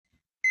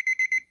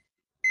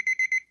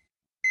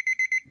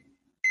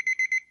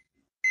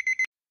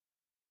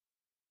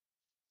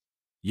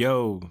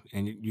Yo,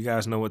 and you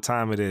guys know what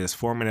time it is.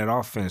 4 Minute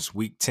Offense,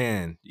 Week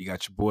 10. You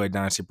got your boy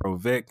Dynasty Bro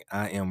Vic.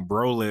 I am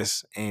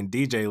Broless and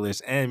DJ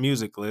list and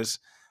music list.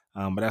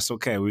 But that's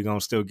okay. We're going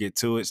to still get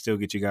to it, still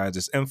get you guys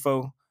this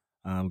info,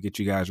 get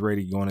you guys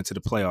ready going into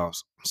the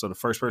playoffs. So the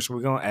first person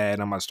we're going to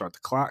add, I'm going to start the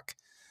clock,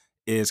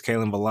 is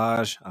Kalen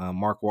Balaj.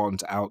 Mark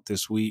Walton's out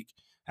this week.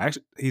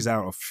 Actually, he's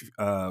out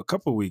a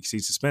couple of weeks.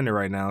 He's suspended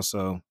right now.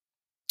 So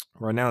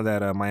right now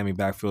that Miami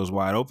backfield is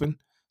wide open.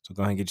 So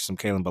go ahead and get you some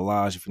Kalen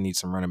Balaj if you need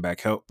some running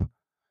back help.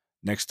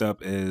 Next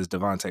up is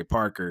Devontae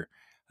Parker.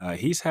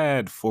 He's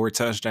had 4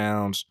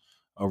 touchdowns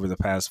over the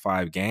past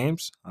 5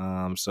 games.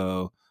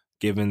 So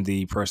given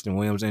the Preston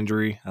Williams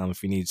injury,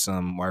 if you need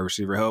some wide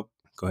receiver help,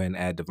 go ahead and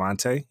add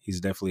Devontae. He's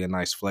definitely a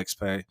nice flex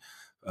play,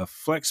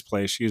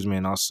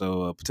 and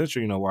also a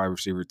potential, wide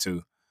receiver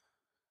too.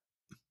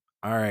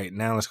 All right,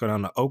 now let's go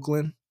down to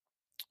Oakland.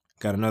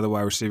 Got another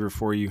wide receiver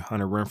for you,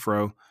 Hunter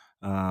Renfrow.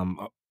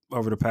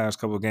 Over the past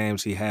couple of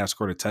games, he has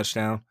scored a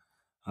touchdown.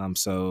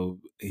 So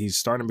he's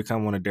starting to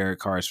become one of Derek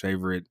Carr's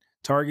favorite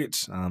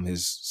targets.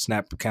 His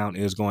snap count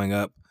is going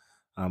up.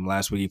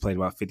 Last week he played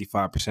about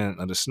 55%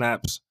 of the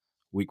snaps.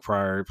 Week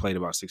prior he played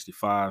about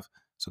 65.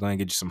 So go ahead and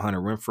get you some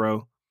Hunter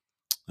Renfrow.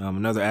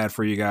 Another ad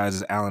for you guys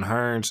is Allen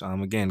Hurns.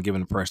 Again,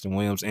 given the Preston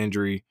Williams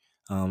injury,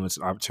 it's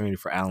an opportunity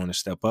for Allen to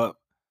step up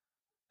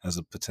as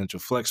a potential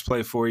flex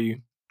play for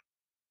you.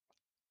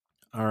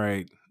 All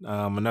right.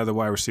 Another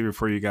wide receiver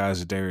for you guys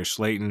is Darius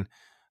Slayton.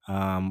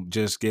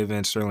 Just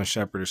given Sterling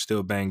Shepard is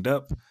still banged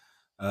up.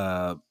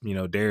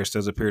 Darius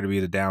does appear to be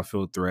the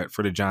downfield threat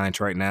for the Giants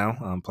right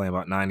now. Playing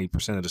about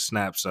 90% of the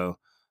snaps. So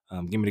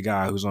give me the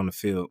guy who's on the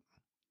field.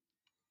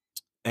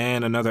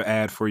 And another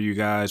ad for you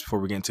guys before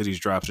we get into these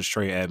drops is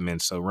Trey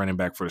Edmonds, so running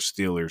back for the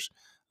Steelers.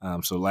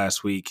 So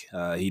last week,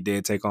 he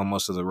did take on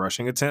most of the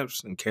rushing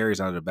attempts and carries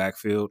out of the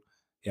backfield.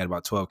 He had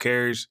about 12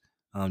 carries.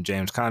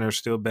 James Conner's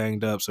still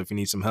banged up, so if you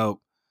need some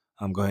help,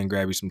 go ahead and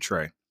grab you some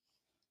Trey.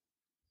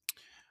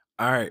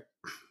 All right,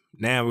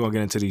 now we're going to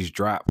get into these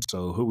drops.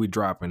 So who we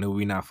dropping, who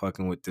we not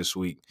fucking with this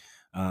week?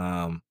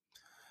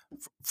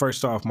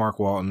 First off, Mark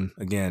Walton,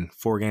 again,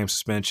 4-game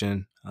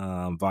suspension,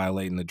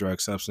 violating the drug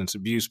substance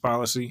abuse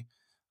policy.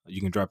 You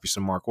can drop you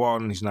some Mark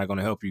Walton. He's not going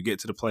to help you get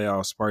to the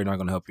playoffs. Probably not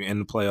going to help you in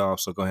the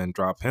playoffs, so go ahead and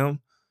drop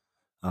him.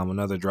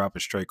 Another drop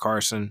is Trey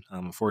Carson.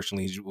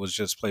 Unfortunately, he was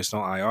just placed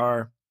on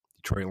IR.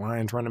 Detroit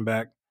Lions running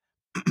back.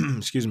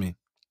 Excuse me.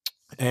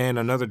 And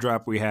another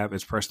drop we have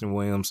is Preston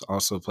Williams,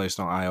 also placed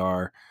on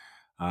IR.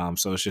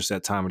 So it's just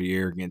that time of the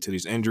year getting to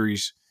these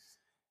injuries.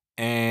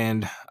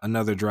 And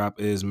another drop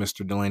is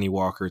Mr. Delaney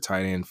Walker,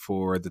 tight end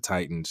for the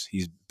Titans.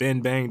 He's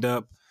been banged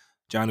up.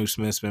 Jonnu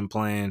Smith's been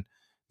playing.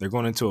 They're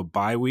going into a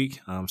bye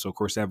week. So, of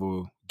course, they have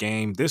a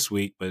game this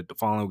week, but the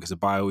following week is a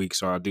bye week.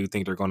 So I do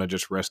think they're going to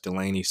just rest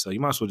Delaney. So you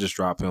might as well just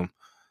drop him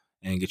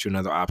and get you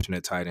another option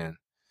at tight end.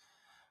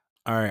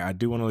 All right, I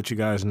do want to let you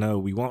guys know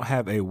we won't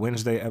have a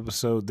Wednesday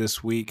episode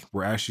this week.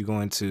 We're actually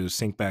going to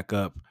sync back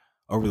up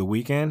over the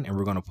weekend, and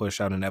we're going to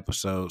push out an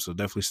episode. So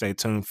definitely stay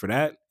tuned for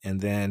that.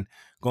 And then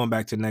going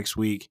back to next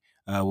week,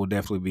 we'll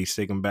definitely be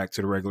sticking back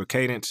to the regular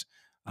cadence.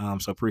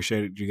 So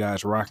appreciate you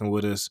guys rocking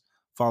with us.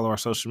 Follow our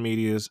social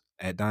medias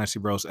at Dynasty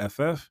Bros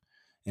FF.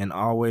 And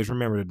always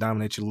remember to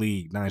dominate your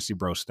league, Dynasty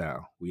Bro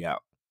style. We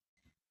out.